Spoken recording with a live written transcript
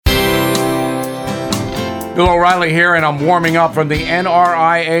Bill O'Reilly here, and I'm warming up from the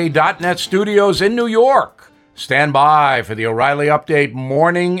NRIA.net studios in New York. Stand by for the O'Reilly Update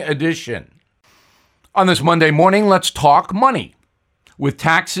Morning Edition. On this Monday morning, let's talk money. With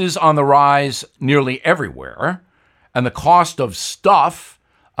taxes on the rise nearly everywhere, and the cost of stuff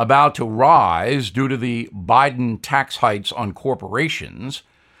about to rise due to the Biden tax hikes on corporations,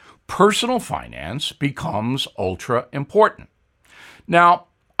 personal finance becomes ultra important. Now,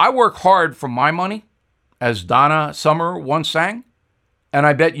 I work hard for my money, as Donna Summer once sang, and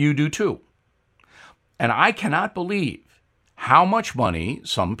I bet you do too. And I cannot believe how much money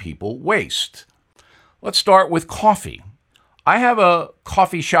some people waste. Let's start with coffee. I have a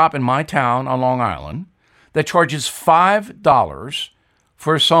coffee shop in my town on Long Island that charges $5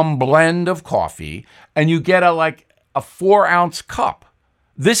 for some blend of coffee, and you get a 4-ounce cup.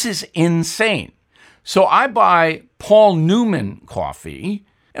 This is insane. So I buy Paul Newman coffee,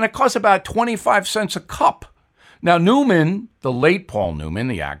 and it costs about 25 cents a cup. Now, Newman, the late Paul Newman,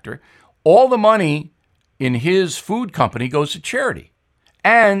 the actor, all the money in his food company goes to charity.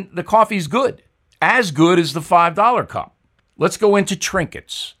 And the coffee's good as the $5 cup. Let's go into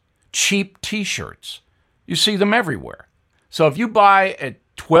trinkets, cheap t-shirts. You see them everywhere. So if you buy a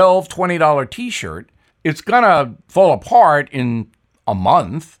 $12, $20 t-shirt, it's going to fall apart in a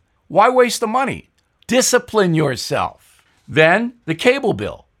month. Why waste the money? Discipline yourself. Then the cable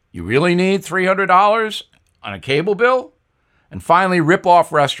bill. You really need $300 on a cable bill? And finally, rip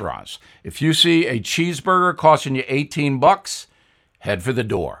off restaurants. If you see a cheeseburger costing you $18, head for the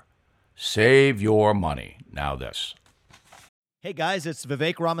door. Save your money. Now this. Hey guys, it's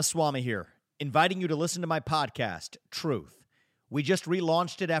Vivek Ramaswamy here, inviting you to listen to my podcast, Truth. We just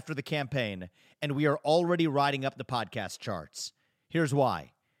relaunched it after the campaign, and we are already riding up the podcast charts. Here's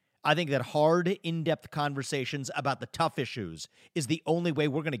why. I think that hard, in-depth conversations about the tough issues is the only way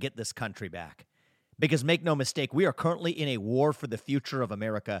we're going to get this country back. Because make no mistake, we are currently in a war for the future of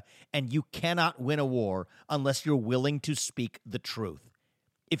America, and you cannot win a war unless you're willing to speak the truth.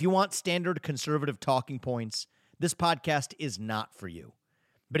 If you want standard conservative talking points, this podcast is not for you.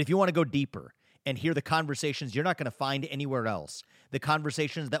 But if you want to go deeper and hear the conversations you're not going to find anywhere else, the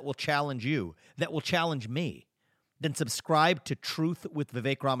conversations that will challenge you, that will challenge me, then subscribe to Truth with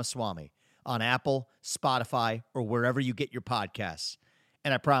Vivek Ramaswamy on Apple, Spotify, or wherever you get your podcasts.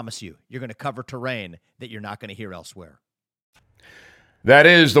 And I promise you, you're going to cover terrain that you're not going to hear elsewhere. That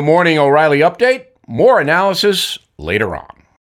is the Morning O'Reilly Update. More analysis later on.